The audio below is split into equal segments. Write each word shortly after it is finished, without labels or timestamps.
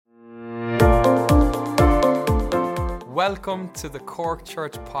welcome to the Cork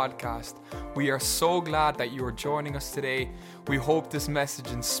Church podcast. We are so glad that you are joining us today. We hope this message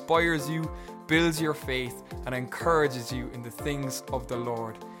inspires you, builds your faith, and encourages you in the things of the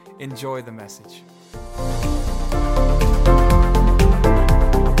Lord. Enjoy the message.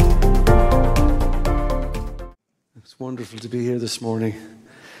 It's wonderful to be here this morning.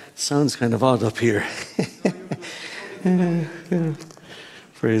 Sounds kind of odd up here.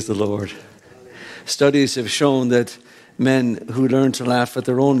 Praise the Lord. Studies have shown that men who learn to laugh at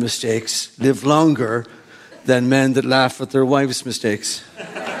their own mistakes live longer than men that laugh at their wives' mistakes.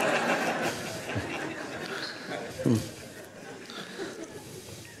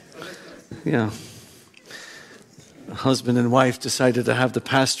 Yeah. A husband and wife decided to have the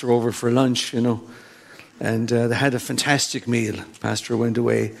pastor over for lunch, and they had a fantastic meal. The pastor went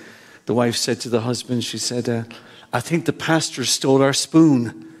away. The wife said to the husband, she said, I think the pastor stole our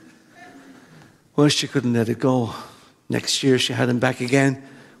spoon. Well, she couldn't let it go. Next year, she had him back again.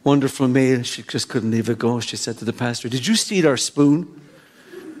 Wonderful meal. She just couldn't leave it go. She said to the pastor, did you steal our spoon?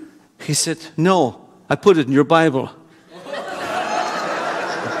 He said, no, I put it in your Bible.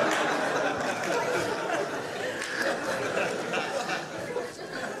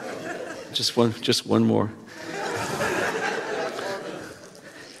 Just one more.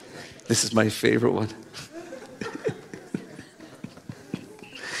 This is my favorite one.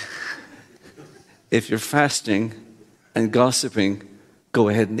 If you're fasting and gossiping, go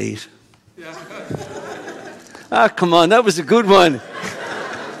ahead and eat. Come on, that was a good one.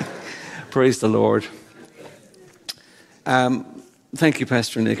 Praise the Lord. Thank you,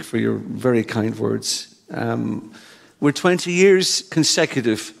 Pastor Nick, for your very kind words. We're 20 years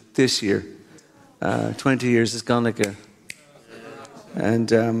consecutive this year. 20 years has gone like a...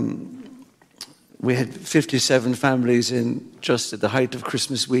 And we had 57 families in just at the height of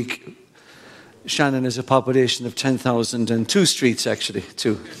Christmas week. Shannon has a population of 10,000 and 2 streets, actually,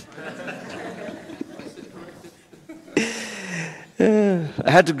 2. I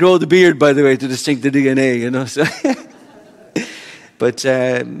had to grow the beard, by the way, to distinct the DNA, So. But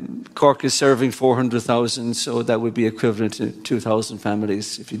Cork is serving 400,000, so that would be equivalent to 2,000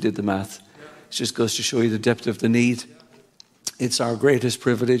 families if you did the math. It just goes to show you the depth of the need. It's our greatest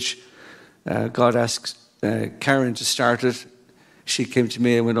privilege. God asked Karen to start it. She came to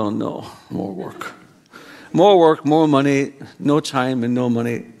me and went, oh no, more work. More work, more money, no time and no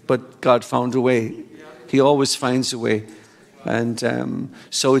money. But God found a way. He always finds a way. And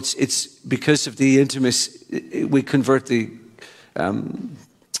so it's because of the intimacy, we convert the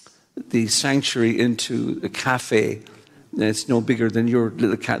sanctuary into a cafe. It's no bigger than your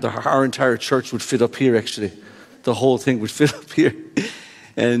little cat. Our entire church would fit up here, actually. The whole thing would fit up here.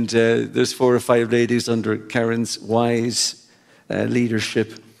 And there's 4 or 5 ladies under Karen's wise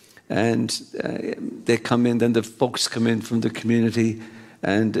leadership, and they come in, then the folks come in from the community,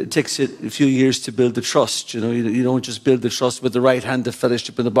 and it takes a few years to build the trust. You don't just build the trust with the right hand of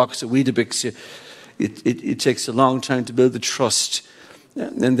fellowship in a box of Weetabix. It takes a long time to build the trust,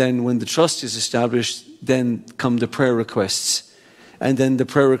 and then when the trust is established, then come the prayer requests, and then the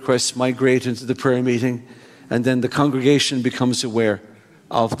prayer requests migrate into the prayer meeting, and then the congregation becomes aware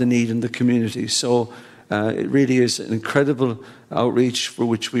of the need in the community. So it really is an incredible outreach for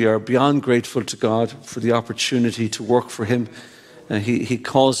which we are beyond grateful to God for the opportunity to work for Him. He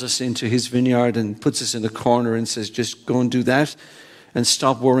calls us into His vineyard and puts us in a corner and says, just go and do that and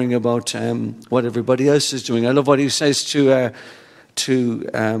stop worrying about what everybody else is doing. I love what He says to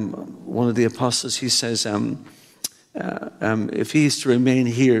one of the apostles. He says, if He is to remain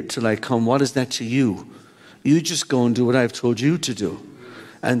here till I come, what is that to you? You just go and do what I've told you to do.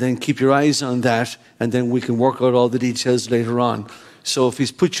 And then keep your eyes on that, and then we can work out all the details later on. So if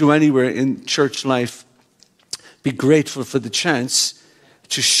He's put you anywhere in church life, be grateful for the chance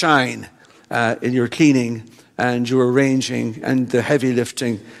to shine in your cleaning and your arranging and the heavy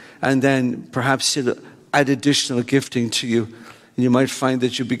lifting, and then perhaps He'll add additional gifting to you. And you might find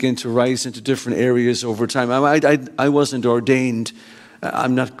that you begin to rise into different areas over time. I wasn't ordained.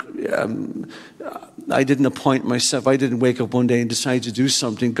 I didn't appoint myself. I didn't wake up one day and decide to do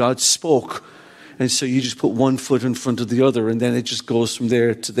something. God spoke. And so you just put one foot in front of the other, and then it just goes from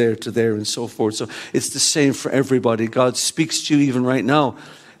there to there to there and so forth. So it's the same for everybody. God speaks to you even right now.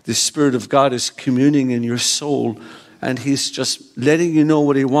 The Spirit of God is communing in your soul, and He's just letting you know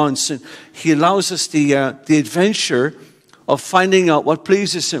what He wants. And He allows us the adventure of finding out what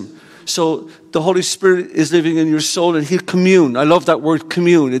pleases Him. So the Holy Spirit is living in your soul, and He'll commune. I love that word,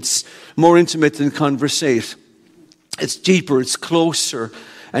 commune. It's more intimate than conversate. It's deeper, it's closer.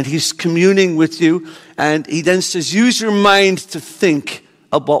 And He's communing with you. And He then says, use your mind to think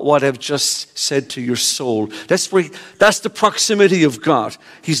about what I've just said to your soul. That's the proximity of God.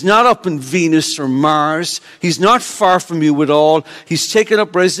 He's not up in Venus or Mars. He's not far from you at all. He's taken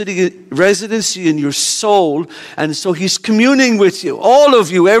up residency in your soul, and so he's communing with you. All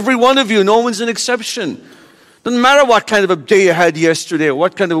of you, every one of you, no one's an exception. Doesn't matter what kind of a day you had yesterday, or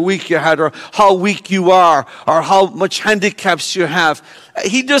what kind of a week you had, or how weak you are, or how much handicaps you have.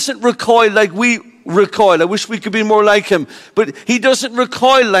 He doesn't recoil like we recoil. I wish we could be more like him. But he doesn't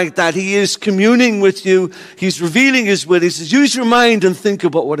recoil like that. He is communing with you. He's revealing his will. He says, use your mind and think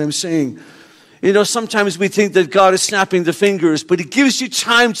about what I'm saying. You know, sometimes we think that God is snapping the fingers, but he gives you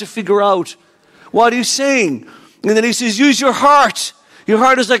time to figure out what he's saying. And then he says, use your heart. Your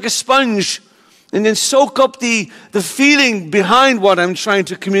heart is like a sponge. And then soak up the feeling behind what I'm trying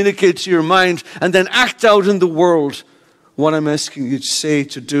to communicate to your mind, and then act out in the world what I'm asking you to say,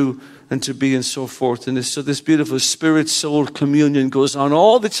 to do, and to be, and so forth. And so this beautiful spirit-soul communion goes on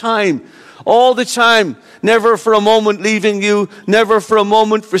all the time, never for a moment leaving you, never for a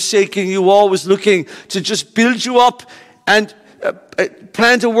moment forsaking you, always looking to just build you up and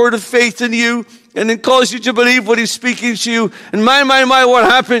plant a word of faith in you, and then cause you to believe what he's speaking to you. And my, what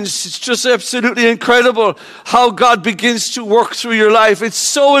happens? It's just absolutely incredible how God begins to work through your life. It's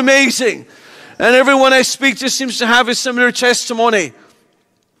so amazing. And everyone I speak to seems to have a similar testimony.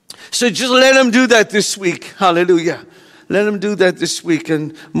 So just let him do that this week. Hallelujah. Let him do that this week,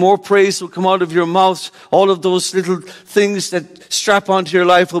 and more praise will come out of your mouth. All of those little things that strap onto your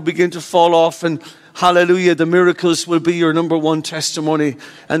life will begin to fall off, and hallelujah, the miracles will be your number one testimony.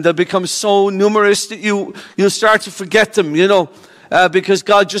 And they'll become so numerous that you'll start to forget them, you know, because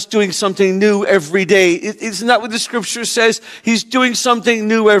God's just doing something new every day. Isn't that what the scripture says? He's doing something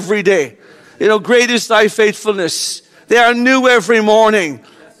new every day. You know, great is thy faithfulness. They are new every morning.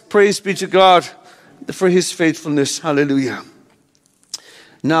 Praise be to God for his faithfulness. Hallelujah.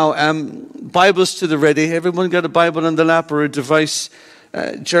 Now, Bibles to the ready. Everyone got a Bible on the lap or a device?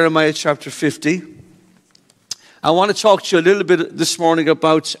 Jeremiah chapter 50. I want to talk to you a little bit this morning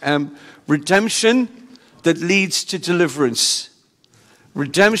about redemption that leads to deliverance.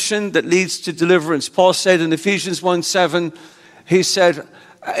 Redemption that leads to deliverance. Paul said in Ephesians 1:7, he said,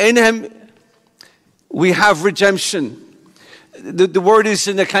 in him we have redemption. The word is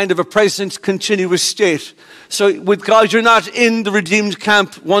in a kind of a present continuous state. So with God, you're not in the redeemed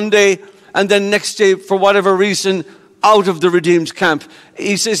camp one day and then next day, for whatever reason, out of the redeemed camp.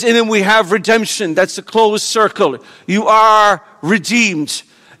 He says, in him we have redemption. That's a closed circle. You are redeemed.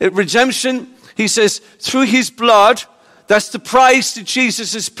 Redemption, he says, through his blood. That's the price that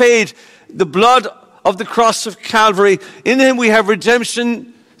Jesus has paid. The blood of the cross of Calvary. In him we have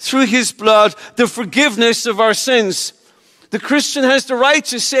redemption through his blood, the forgiveness of our sins. The Christian has the right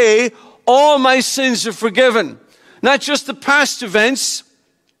to say, all my sins are forgiven. Not just the past events,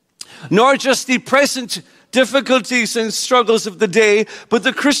 nor just the present difficulties and struggles of the day, but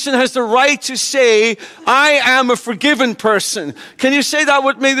the Christian has the right to say, I am a forgiven person. Can you say that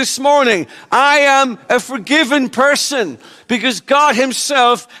with me this morning? I am a forgiven person, because God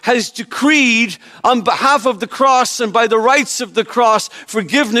himself has decreed on behalf of the cross and by the rights of the cross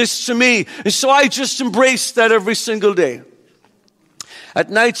forgiveness to me. And so I just embrace that every single day. At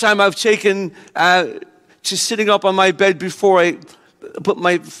nighttime, I've taken to sitting up on my bed before I put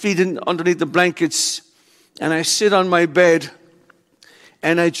my feet in underneath the blankets, and I sit on my bed,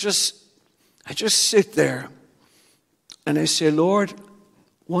 and I just sit there, and I say, Lord,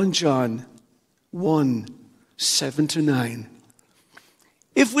 1 John 1, 7-9.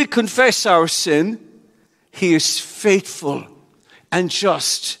 If we confess our sin, he is faithful and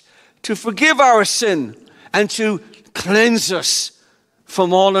just to forgive our sin and to cleanse us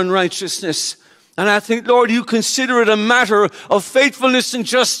from all unrighteousness. And I think, Lord, you consider it a matter of faithfulness and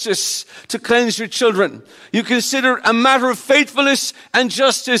justice to cleanse your children. You consider it a matter of faithfulness and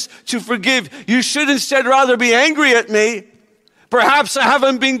justice to forgive. You should instead rather be angry at me. Perhaps I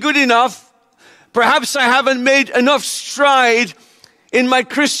haven't been good enough. Perhaps I haven't made enough stride in my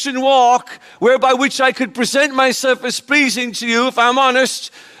Christian walk, whereby which I could present myself as pleasing to you. If I'm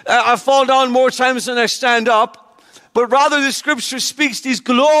honest, I fall down more times than I stand up. But rather the scripture speaks these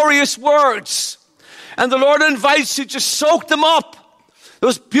glorious words. And the Lord invites you to soak them up.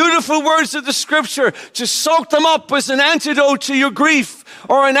 Those beautiful words of the scripture, to soak them up as an antidote to your grief,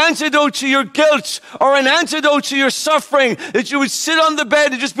 or an antidote to your guilt, or an antidote to your suffering. That you would sit on the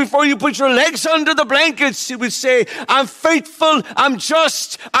bed and just before you put your legs under the blankets, you would say, I'm faithful, I'm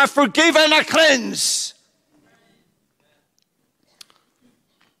just, I forgive and I cleanse.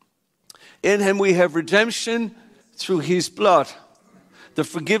 In him we have redemption through his blood, the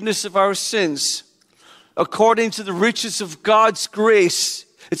forgiveness of our sins. according to the riches of God's grace.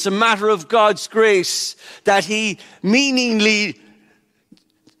 It's a matter of God's grace that he meaningly,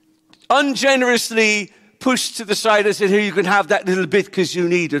 ungenerously pushed to the side and said, here, you can have that little bit because you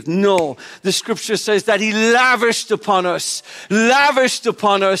need it. No, the scripture says that he lavished upon us, lashings,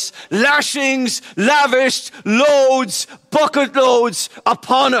 lavished, loads, bucket loads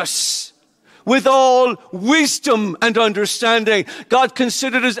upon us. With all wisdom and understanding. God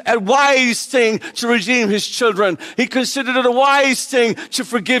considered it a wise thing to redeem his children. He considered it a wise thing to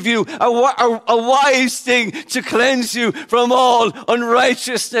forgive you, a wise thing to cleanse you from all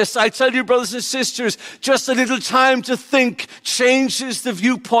unrighteousness. I tell you, brothers and sisters, just a little time to think changes the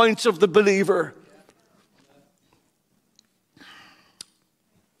viewpoint of the believer.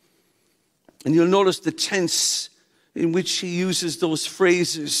 And you'll notice the tense in which he uses those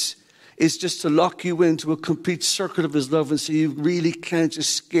phrases is just to lock you into a complete circle of his love and say you really can't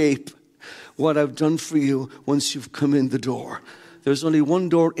escape what I've done for you once you've come in the door. There's only one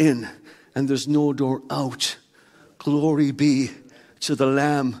door in and there's no door out. Glory be to the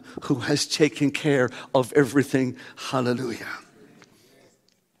Lamb who has taken care of everything. Hallelujah.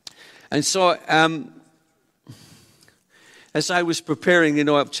 And so as I was preparing,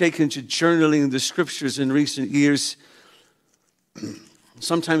 I've taken to journaling the scriptures in recent years.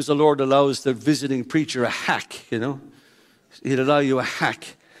 Sometimes the Lord allows the visiting preacher a hack, He'll allow you a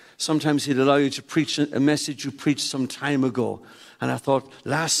hack. Sometimes he'll allow you to preach a message you preached some time ago. And I thought,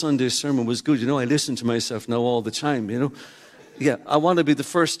 last Sunday's sermon was good. I listen to myself now all the time, Yeah, I want to be the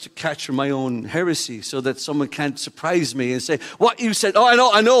first to capture my own heresy so that someone can't surprise me and say, what you said, oh,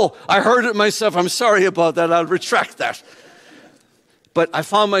 I know. I heard it myself. I'm sorry about that. I'll retract that. But I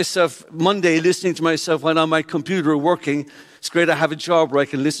found myself Monday listening to myself when on my computer working. It's great I have a job where I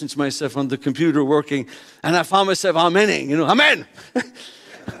can listen to myself on the computer working. And I found myself amening, amen.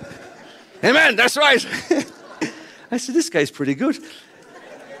 Amen, that's right. I said, this guy's pretty good.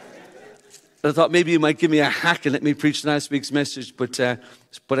 I thought maybe you might give me a hack and let me preach last week's message. But I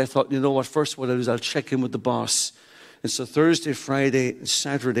thought, first what I'll do is I'll check in with the boss. And so Thursday, Friday, and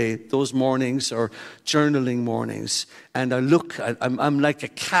Saturday, those mornings are journaling mornings. And I'm like a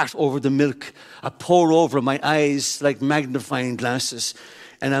cat over the milk. I pour over my eyes like magnifying glasses.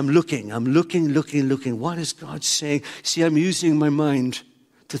 And I'm looking. What is God saying? See, I'm using my mind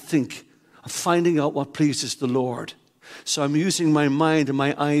to think. I'm finding out what pleases the Lord. So I'm using my mind and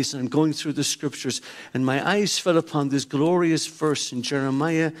my eyes, and I'm going through the scriptures. And my eyes fell upon this glorious verse in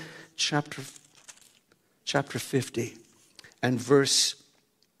Jeremiah chapter 50 and verse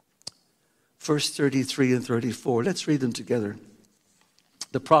 33 and 34. Let's read them together.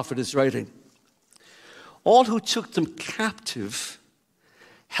 The prophet is writing, all who took them captive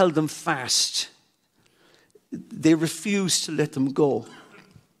held them fast. They refused to let them go.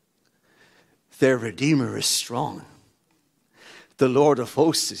 Their Redeemer is strong. The Lord of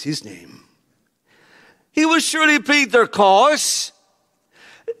hosts is his name. He will surely plead their cause,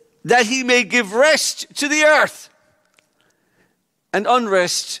 that he may give rest to the earth and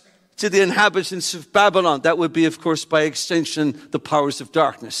unrest to the inhabitants of Babylon. That would be, of course, by extension, the powers of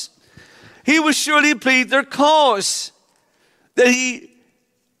darkness. He will surely plead their cause, that he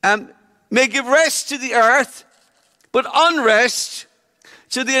may give rest to the earth, but unrest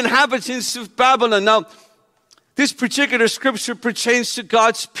to the inhabitants of Babylon. Now, this particular scripture pertains to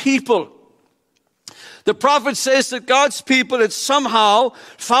God's people. The prophet says that God's people had somehow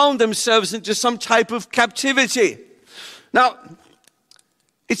found themselves into some type of captivity. Now,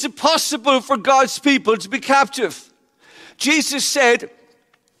 it's impossible for God's people to be captive. Jesus said,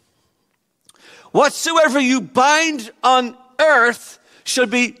 whatsoever you bind on earth shall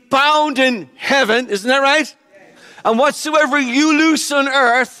be bound in heaven. Isn't that right? Yes. And whatsoever you loose on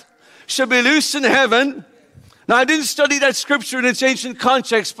earth shall be loosed in heaven. Now, I didn't study that scripture in its ancient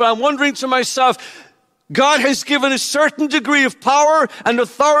context, but I'm wondering to myself, God has given a certain degree of power and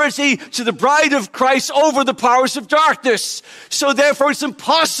authority to the bride of Christ over the powers of darkness. So therefore, it's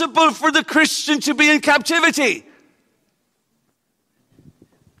impossible for the Christian to be in captivity.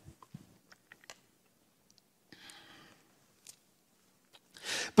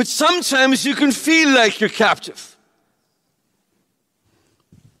 But sometimes you can feel like you're captive.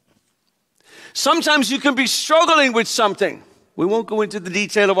 Sometimes you can be struggling with something. We won't go into the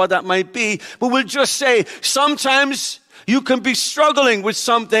detail of what that might be, but we'll just say sometimes you can be struggling with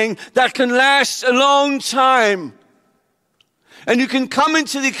something that can last a long time. And you can come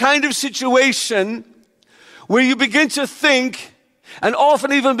into the kind of situation where you begin to think and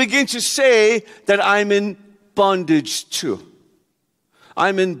often even begin to say that I'm in bondage too.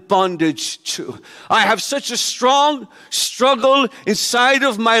 I'm in bondage too. I have such a strong struggle inside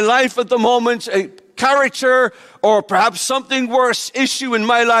of my life at the moment, a character or perhaps something worse issue in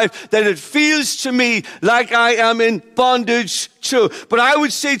my life that it feels to me like I am in bondage to. But I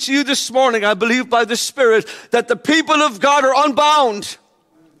would say to you this morning, I believe by the Spirit, that the people of God are unbound.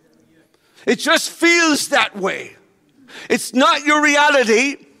 It just feels that way. It's not your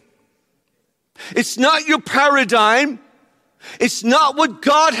reality. It's not your paradigm. It's not what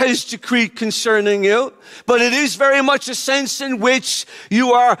God has decreed concerning you, but it is very much a sense in which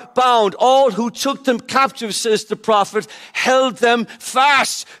you are bound. All who took them captive, says the prophet, held them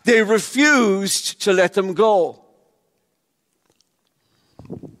fast. They refused to let them go.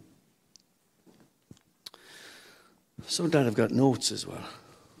 Sometimes I've got notes as well.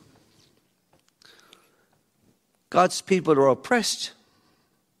 God's people are oppressed,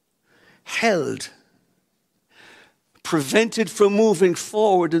 held, prevented from moving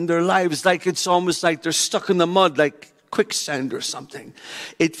forward in their lives, like it's almost like they're stuck in the mud, like quicksand or something.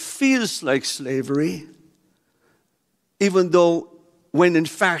 It feels like slavery, even though when in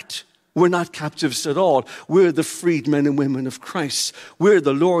fact we're not captives at all. We're the freedmen and women of Christ. We're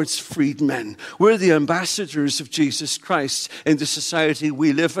the Lord's freedmen. We're the ambassadors of Jesus Christ in the society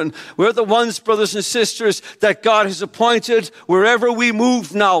we live in. We're the ones, brothers and sisters, that God has appointed wherever we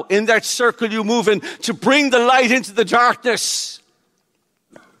move now, in that circle you move in, to bring the light into the darkness.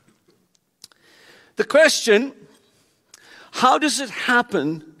 The question, how does it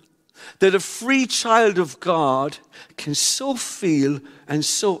happen that a free child of God can so feel and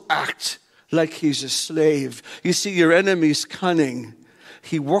so act like he's a slave? You see, your enemy's cunning.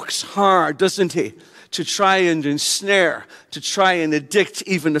 He works hard, doesn't he, to try and ensnare, to try and addict,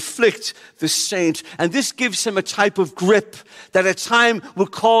 even afflict the saint. And this gives him a type of grip that at time will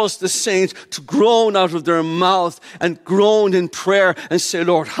cause the saint to groan out of their mouth and groan in prayer and say,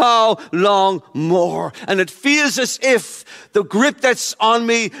 Lord, how long more? And it feels as if the grip that's on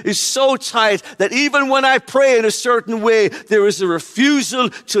me is so tight that even when I pray in a certain way, there is a refusal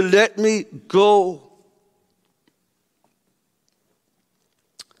to let me go.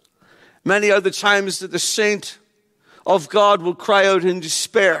 Many are the times that the saint of God will cry out in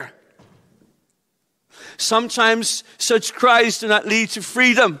despair. Sometimes such cries do not lead to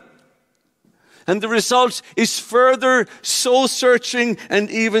freedom. And the result is further soul-searching and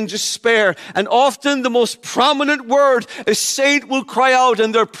even despair. And often the most prominent word a saint will cry out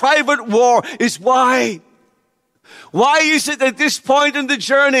in their private war is why. Why is it at this point in the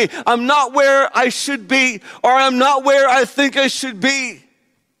journey I'm not where I should be, or I'm not where I think I should be?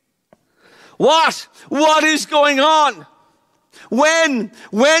 What is going on? When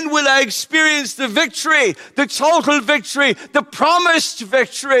will I experience the victory, the total victory, the promised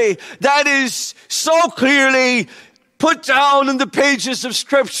victory that is so clearly put down in the pages of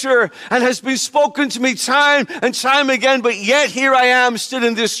Scripture and has been spoken to me time and time again, but yet here I am still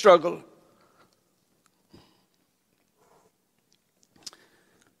in this struggle?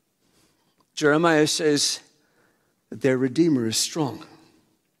 Jeremiah says that their Redeemer is strong.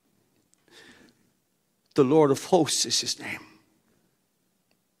 The Lord of hosts is his name.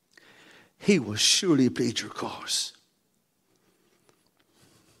 He will surely plead your cause.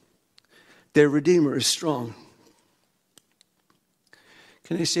 Their Redeemer is strong.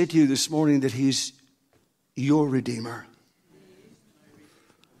 Can I say to you this morning that he's your Redeemer?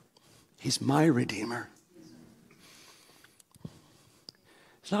 He's my Redeemer.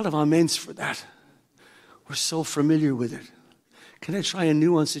 There's a lot of amens for that. We're so familiar with it. Can I try and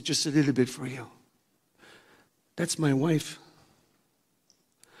nuance it just a little bit for you? That's my wife.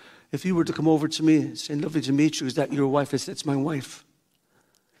 If you were to come over to me and say, lovely to meet you, is that your wife? I said, that's my wife.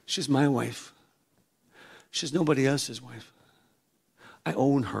 She's my wife. She's nobody else's wife. I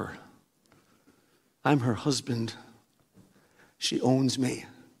own her. I'm her husband. She owns me.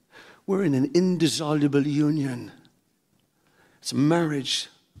 We're in an indissoluble union. It's a marriage,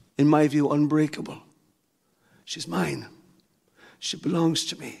 in my view, unbreakable. She's mine. She belongs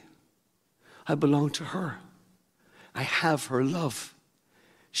to me. I belong to her. I have her love.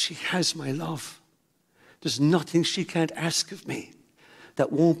 She has my love. There's nothing she can't ask of me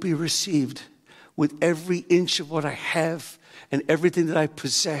that won't be received with every inch of what I have and everything that I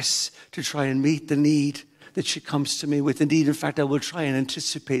possess to try and meet the need that she comes to me with. Indeed, in fact, I will try and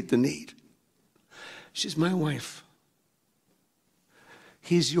anticipate the need. She's my wife.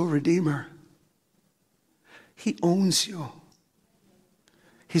 He's your Redeemer. He owns you.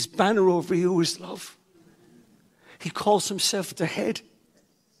 His banner over you is love. He calls himself the head.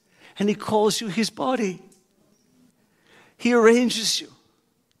 And he calls you his body. He arranges you.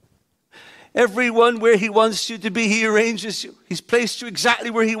 Everyone where he wants you to be, he arranges you. He's placed you exactly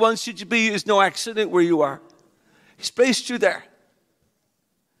where he wants you to be. There's no accident where you are. He's placed you there.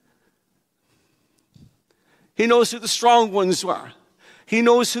 He knows who the strong ones were. He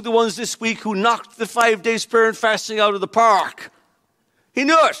knows who the ones this week who knocked the 5 days prayer and fasting out of the park. He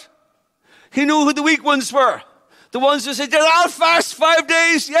knew it. He knew who the weak ones were. The ones who said, I'll fast 5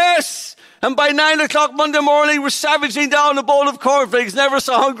 days, yes. And by 9 o'clock Monday morning, we're savaging down a bowl of cornflakes. Never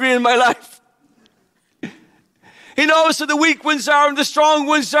so hungry in my life. He knows who the weak ones are and the strong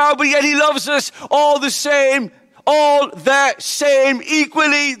ones are, but yet he loves us all the same,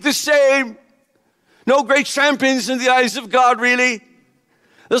 equally the same. No great champions in the eyes of God, really.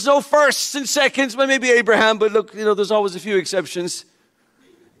 There's no firsts and seconds, well, maybe Abraham, but look, there's always a few exceptions.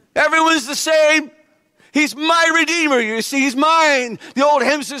 Everyone's the same. He's my Redeemer, you see. He's mine. The old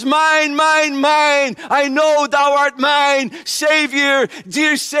hymn says, mine, mine, mine. I know thou art mine. Savior,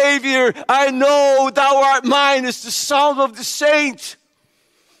 dear Savior, I know thou art mine. It's the song of the saint.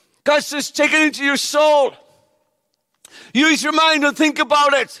 God says, take it into your soul. Use your mind and think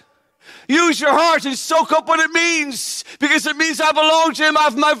about it. Use your heart and soak up what it means. Because it means I belong to him. I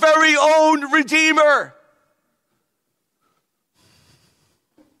have my very own Redeemer.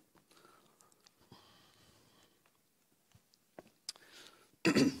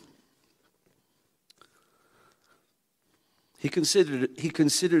 He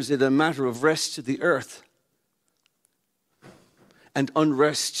considers it a matter of rest to the earth and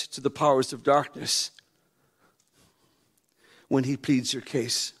unrest to the powers of darkness when he pleads your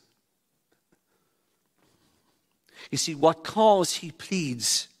case. You see, what cause he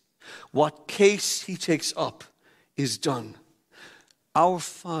pleads, what case he takes up is done. Our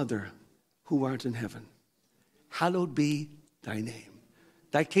Father who art in heaven, hallowed be thy name.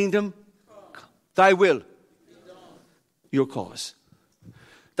 Thy kingdom, thy will, your cause.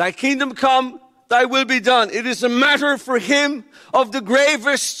 Thy kingdom come, thy will be done. It is a matter for him of the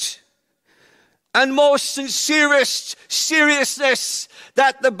gravest and most sincerest seriousness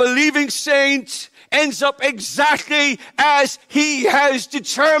that the believing saint ends up exactly as he has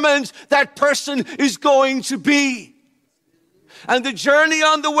determined that person is going to be. And the journey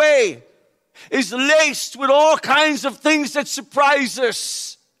on the way is laced with all kinds of things that surprise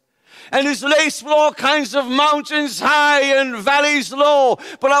us. And is laced with all kinds of mountains high and valleys low.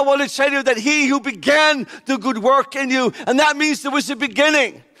 But I want to tell you that he who began the good work in you, and that means there was a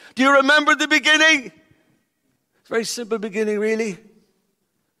beginning. Do you remember the beginning? It's a very simple beginning, really.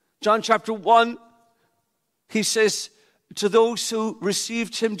 John chapter 1, he says to those who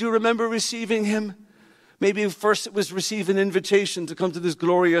received him, do you remember receiving him? Maybe first it was receive an invitation to come to this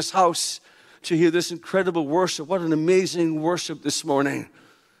glorious house to hear this incredible worship. What an amazing worship this morning.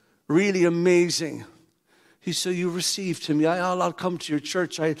 Really amazing. He said, you received him. I'll come to your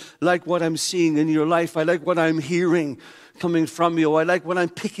church. I like what I'm seeing in your life. I like what I'm hearing coming from you. I like what I'm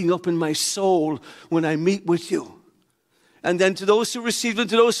picking up in my soul when I meet with you. And then to those who received him,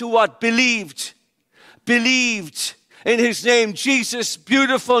 to those who what? Believed in his name, Jesus'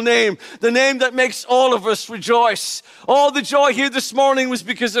 beautiful name, the name that makes all of us rejoice. All the joy here this morning was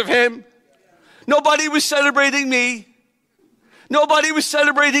because of him. Nobody was celebrating me. Nobody was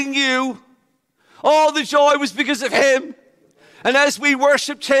celebrating you. All the joy was because of him. And as we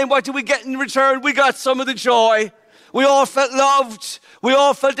worshiped him, what did we get in return? We got some of the joy. We all felt loved. We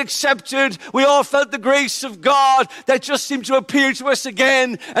all felt accepted. We all felt the grace of God that just seemed to appear to us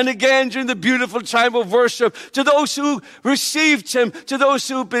again and again during the beautiful time of worship. To those who received him, to those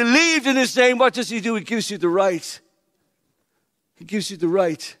who believed in his name, what does he do? He gives you the right. He gives you the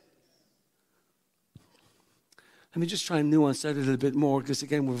right. Let me just try and nuance that a little bit more, because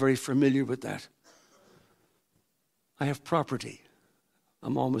again, we're very familiar with that. I have property.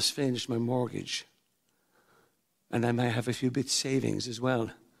 I'm almost finished my mortgage. And I might have a few bits savings as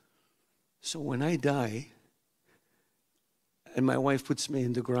well. So when I die, and my wife puts me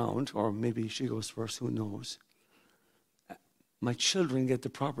in the ground, or maybe she goes first, who knows, my children get the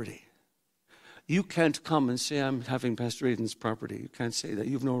property. You can't come and say, I'm having Pastor Aidan's property. You can't say that.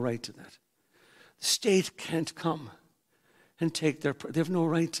 You have no right to that. The state can't come and take their, they have no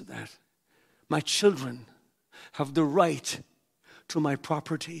right to that. My children have the right to my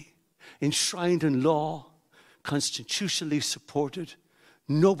property, enshrined in law, constitutionally supported.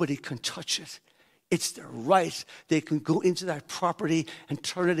 Nobody can touch it. It's their right. They can go into that property and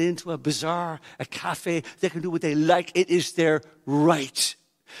turn it into a bazaar, a cafe. They can do what they like. It is their right.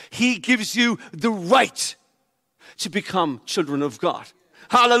 He gives you the right to become children of God.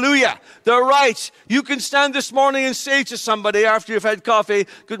 Hallelujah. The right. You can stand this morning and say to somebody after you've had coffee,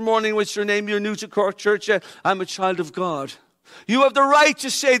 good morning, what's your name? You're new to Cork Church. I'm a child of God. You have the right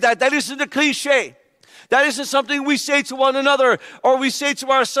to say that. That isn't a cliche. That isn't something we say to one another or we say to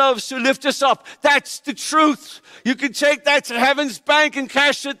ourselves to lift us up. That's the truth. You can take that to heaven's bank and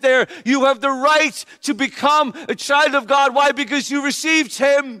cash it there. You have the right to become a child of God. Why? Because you received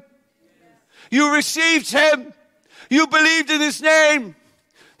him. You received him. You believed in his name.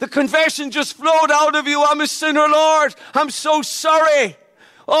 The confession just flowed out of you. I'm a sinner, Lord. I'm so sorry.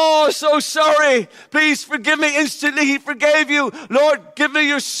 Oh, so sorry. Please forgive me. Instantly he forgave you. Lord, give me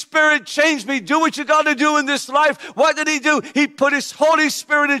your spirit. Change me. Do what you got to do in this life. What did he do? He put his Holy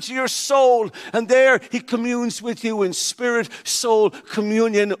Spirit into your soul. And there he communes with you in spirit, soul,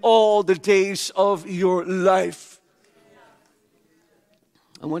 communion all the days of your life.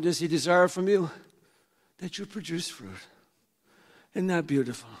 And what does he desire from you? That you produce fruit. Isn't that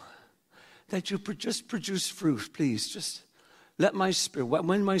beautiful? That you just produce fruit, please. Just let my spirit,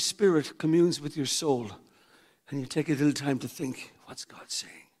 when my spirit communes with your soul, and you take a little time to think, what's God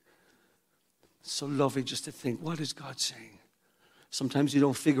saying? It's so lovely just to think, what is God saying? Sometimes you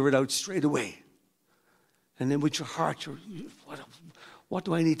don't figure it out straight away. And then with your heart, what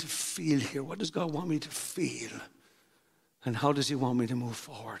do I need to feel here? What does God want me to feel? And how does he want me to move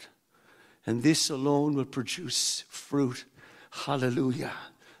forward? And this alone will produce fruit. Hallelujah.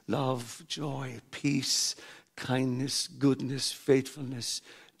 Love, joy, peace, kindness, goodness, faithfulness,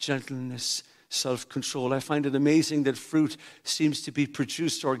 gentleness, self-control. I find it amazing that fruit seems to be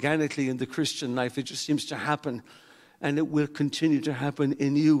produced organically in the Christian life. It just seems to happen, and it will continue to happen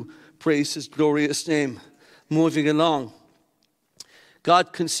in you. Praise his glorious name. Moving along.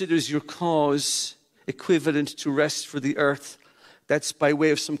 God considers your cause equivalent to rest for the earth. That's by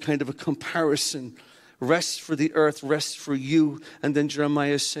way of some kind of a comparison. Rest for the earth, rest for you. And then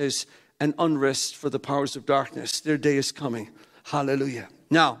Jeremiah says, and unrest for the powers of darkness. Their day is coming. Hallelujah.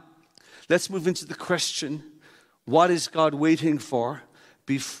 Now, let's move into the question, what is God waiting for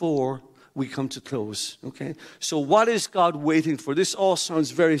before we come to close? Okay? So what is God waiting for? This all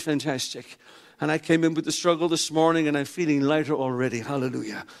sounds very fantastic. And I came in with the struggle this morning and I'm feeling lighter already.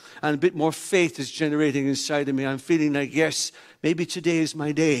 Hallelujah. And a bit more faith is generating inside of me. I'm feeling like, yes, maybe today is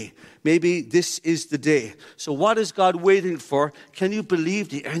my day. Maybe this is the day. So what is God waiting for? Can you believe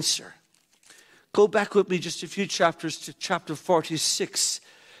the answer? Go back with me just a few chapters to chapter 46.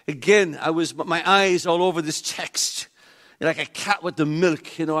 Again, my eyes all over this text. Like a cat with the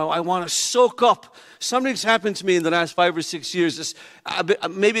milk, I want to soak up. Something's happened to me in the last 5 or 6 years.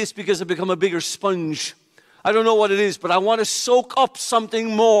 Maybe it's because I've become a bigger sponge. I don't know what it is, but I want to soak up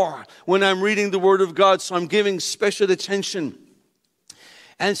something more when I'm reading the Word of God. So I'm giving special attention.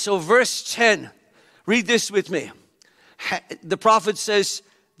 And so verse 10, read this with me. The prophet says,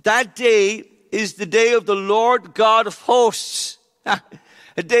 that day is the day of the Lord God of hosts.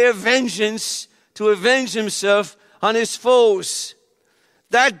 A day of vengeance to avenge himself on his foes.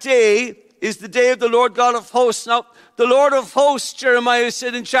 That day is the day of the Lord God of hosts. Now, the Lord of hosts, Jeremiah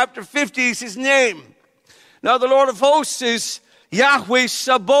said in chapter 50, is his name. Now, the Lord of hosts is Yahweh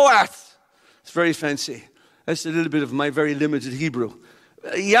Sabaoth. It's very fancy. That's a little bit of my very limited Hebrew.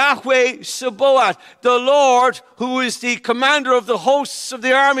 Yahweh Sabaoth, the Lord who is the commander of the hosts of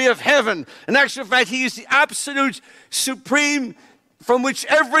the army of heaven. In actual fact, he is the absolute supreme from which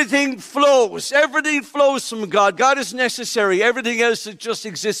everything flows. Everything flows from God. God is necessary. Everything else just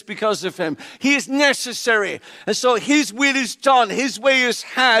exists because of him. He is necessary. And so his will is done. His way is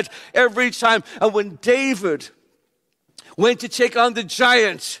had every time. And when David went to take on the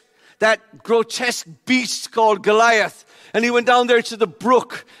giant, that grotesque beast called Goliath, and he went down there to the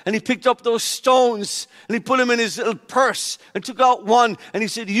brook and he picked up those stones and he put them in his little purse and took out one and he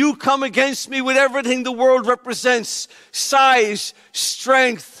said, you come against me with everything the world represents. Size,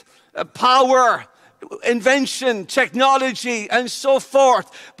 strength, power, invention, technology, and so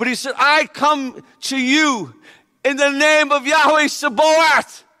forth. But he said, I come to you in the name of Yahweh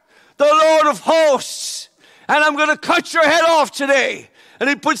Sabaoth, the Lord of hosts, and I'm going to cut your head off today. And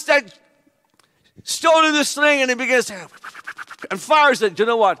he puts that stone in the sling and he begins and fires it. You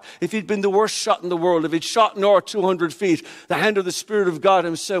know what? If he'd been the worst shot in the world, if he'd shot north 200 feet, the hand of the Spirit of God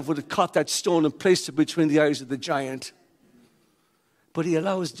himself would have caught that stone and placed it between the eyes of the giant. But he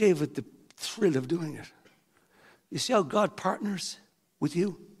allows David the thrill of doing it. You see how God partners with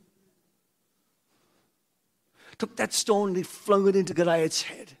you? Took that stone and he flung it into Goliath's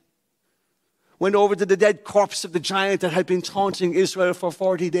head. Went over to the dead corpse of the giant that had been taunting Israel for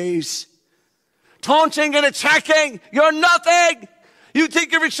 40 days. Taunting and attacking. You're nothing. You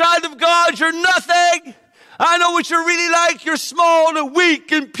think you're a child of God. You're nothing. I know what you're really like. You're small and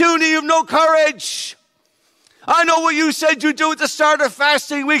weak and puny. You have no courage. I know what you said you'd do at the start of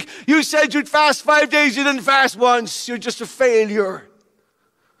fasting week. You said you'd fast 5 days. You didn't fast once. You're just a failure.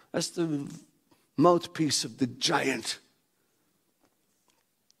 That's the mouthpiece of the giant.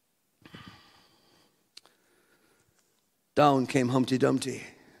 Down came Humpty Dumpty,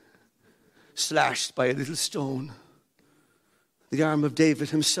 slashed by a little stone. The arm of David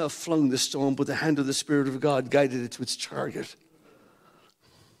himself flung the stone, but the hand of the Spirit of God guided it to its target.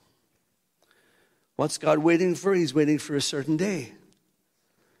 What's God waiting for? He's waiting for a certain day.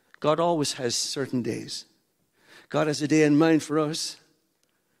 God always has certain days. God has a day in mind for us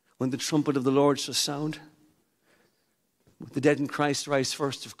when the trumpet of the Lord shall sound. With the dead in Christ rise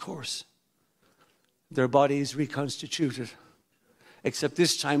first, of course. Their bodies reconstituted. Except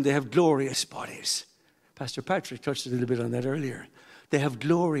this time they have glorious bodies. Pastor Patrick touched a little bit on that earlier. They have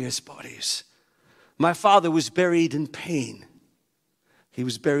glorious bodies. My father was buried in pain. He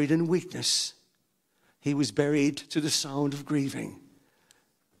was buried in weakness. He was buried to the sound of grieving.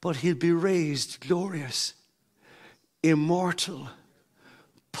 But he'll be raised glorious, immortal,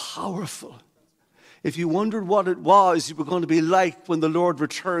 powerful. If you wondered what it was you were going to be like when the Lord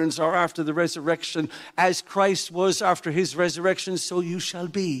returns or after the resurrection, as Christ was after his resurrection, so you shall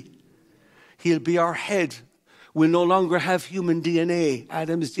be. He'll be our head. We'll no longer have human DNA.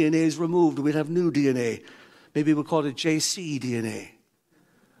 Adam's DNA is removed. We'll have new DNA. Maybe we'll call it JC DNA.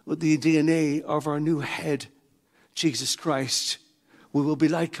 With the DNA of our new head, Jesus Christ. We will be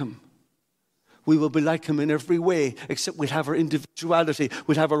like him. We will be like him in every way, except we'll have our individuality.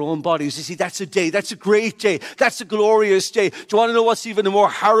 We'll have our own bodies. You see, that's a day. That's a great day. That's a glorious day. Do you want to know what's even a more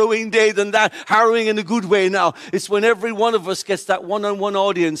harrowing day than that? Harrowing in a good way now. It's when every one of us gets that one-on-one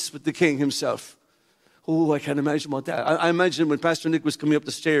audience with the King himself. Oh, I can't imagine what that. I imagine when Pastor Nick was coming up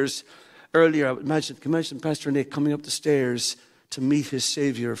the stairs earlier, I can imagine Pastor Nick coming up the stairs to meet his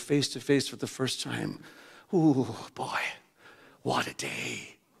Savior face to face for the first time. Oh, boy, what a day.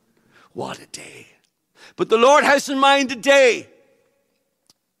 What a day. But the Lord has in mind a day.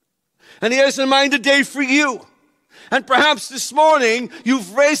 And he has in mind a day for you. And perhaps this morning you've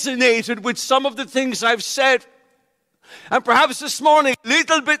resonated with some of the things I've said. And perhaps this morning a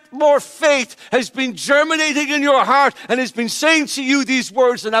little bit more faith has been germinating in your heart and has been saying to you these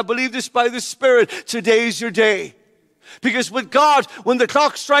words. And I believe this by the Spirit. Today is your day. Because with God, when the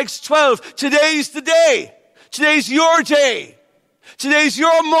clock strikes 12, today's the day. Today's your day. Today's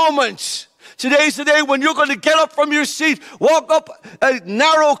your moment. Today's the day when you're going to get up from your seat, walk up a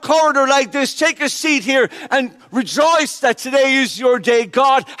narrow corridor like this, take a seat here and rejoice that today is your day.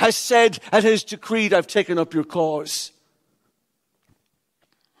 God has said and has decreed, I've taken up your cause.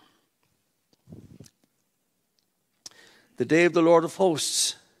 The day of the Lord of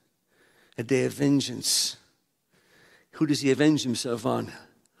hosts, a day of vengeance. Who does he avenge himself on?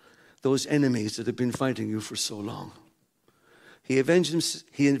 Those enemies that have been fighting you for so long. He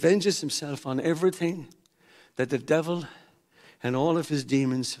avenges himself on everything that the devil and all of his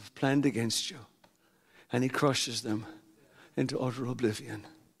demons have planned against you. And he crushes them into utter oblivion.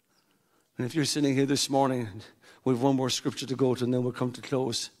 And if you're sitting here this morning, we have one more scripture to go to and then we'll come to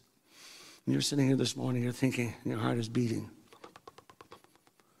close. And you're sitting here this morning, you're thinking, and your heart is beating.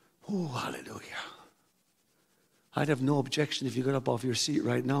 Oh, hallelujah. I'd have no objection if you got up off your seat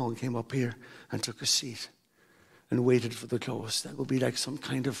right now and came up here and took a seat and waited for the close. That would be like some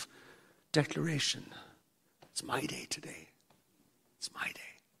kind of declaration. It's my day today. It's my day.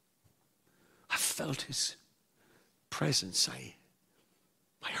 I felt his presence.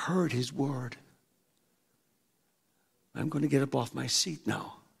 I heard his word. I'm going to get up off my seat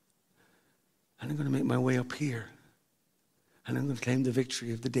now. And I'm going to make my way up here. And I'm going to claim the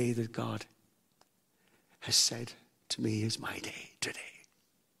victory of the day that God has said to me is my day today.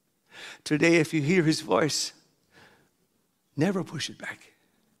 Today, if you hear his voice, never push it back.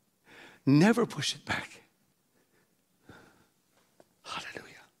 Never push it back.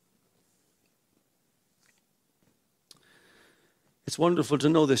 Hallelujah. It's wonderful to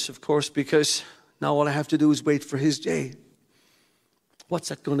know this, of course, because now all I have to do is wait for his day. What's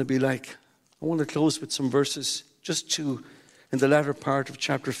that going to be like? I want to close with some verses, just two, in the latter part of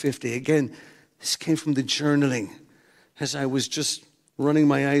chapter 50. Again, this came from the journaling as I was just running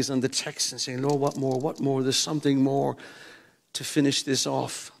my eyes on the text and saying, Lord, what more? What more? There's something more to finish this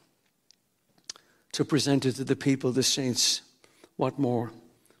off, to present it to the people, the saints. What more?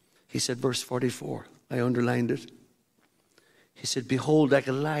 He said, verse 44, I underlined it. He said, behold, like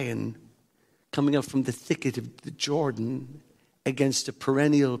a lion coming up from the thicket of the Jordan against a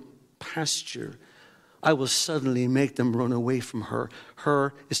perennial pasture, I will suddenly make them run away from her.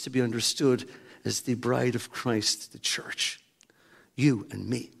 Her is to be understood as the bride of Christ, the church, you and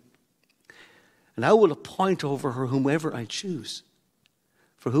me. And I will appoint over her whomever I choose.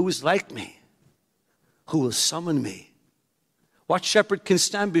 For who is like me? Who will summon me? What shepherd can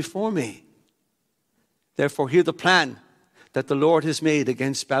stand before me? Therefore, hear the plan that the Lord has made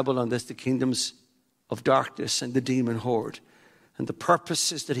against Babylon, that's the kingdoms of darkness and the demon horde, and the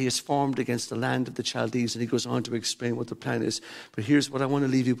purposes that he has formed against the land of the Chaldees. And he goes on to explain what the plan is. But here's what I want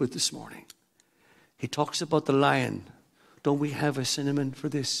to leave you with this morning. He talks about the lion. Don't we have a synonym for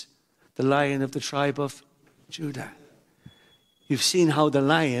this? The lion of the tribe of Judah. You've seen how the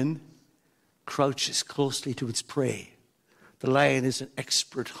lion crouches closely to its prey. The lion is an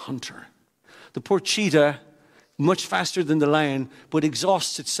expert hunter. The poor cheetah, much faster than the lion, but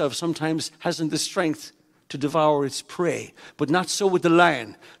exhausts itself, sometimes hasn't the strength to devour its prey. But not so with the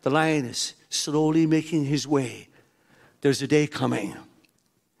lion. The lion is slowly making his way. There's a day coming.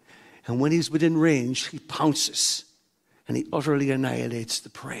 And when he's within range, he pounces and he utterly annihilates the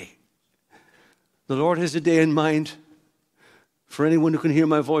prey. The Lord has a day in mind for anyone who can hear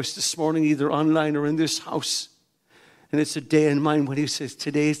my voice this morning, either online or in this house. And it's a day in mind when he says,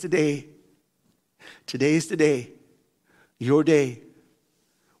 today is the day. Today is the day, your day,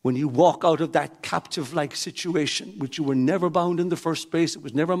 when you walk out of that captive-like situation, which you were never bound in the first place. It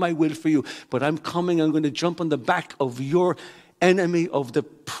was never my will for you. But I'm going to jump on the back of your enemy of the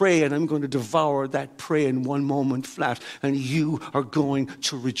prey, and I'm going to devour that prey in one moment flat, and you are going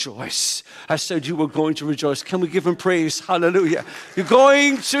to rejoice. I said you were going to rejoice. Can we give him praise? Hallelujah. You're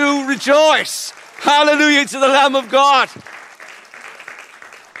going to rejoice. Hallelujah to the Lamb of God.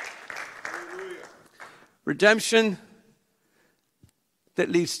 Hallelujah. Redemption that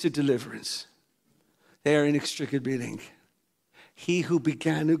leads to deliverance. They are inextricably linked. He who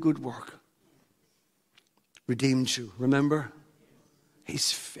began a good work redeemed you. Remember?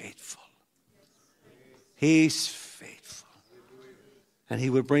 He's faithful. He's faithful. And he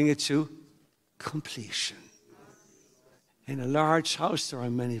will bring it to completion. In a large house, there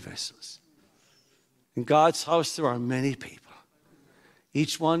are many vessels. In God's house, there are many people.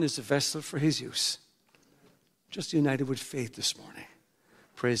 Each one is a vessel for his use. Just united with faith this morning.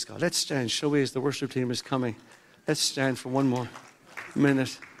 Praise God. Let's stand, shall we, as the worship team is coming. Let's stand for one more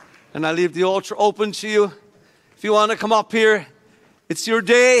minute. And I leave the altar open to you. If you want to come up here, it's your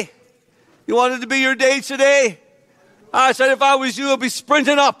day. You want it to be your day today? I said if I was you, I'd be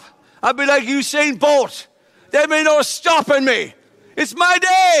sprinting up. I'd be like Usain Bolt. There be no stopping me. It's my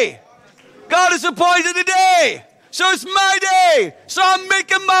day. God has appointed a day. So it's my day. So I'm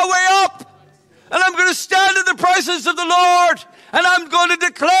making my way up. And I'm going to stand in the presence of the Lord. And I'm going to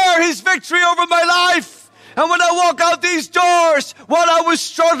declare his victory over my life. And when I walk out these doors, what I was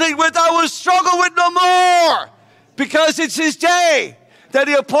struggling with, I will struggle with no more. Because it's his day that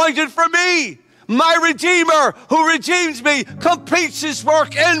he appointed for me. My Redeemer who redeems me completes his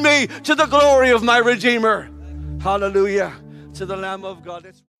work in me to the glory of my Redeemer. Hallelujah to the Lamb of God.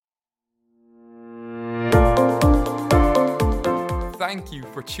 Thank you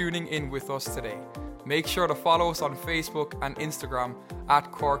for tuning in with us today. Make sure to follow us on Facebook and Instagram at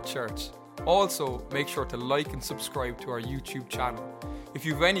Cork Church. Also, make sure to like and subscribe to our YouTube channel. If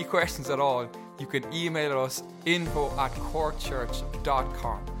you have any questions at all, you can email us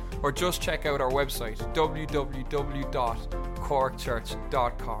info@corkchurch.com or just check out our website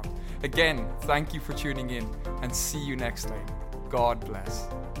www.corkchurch.com. Again, thank you for tuning in and see you next time. God bless.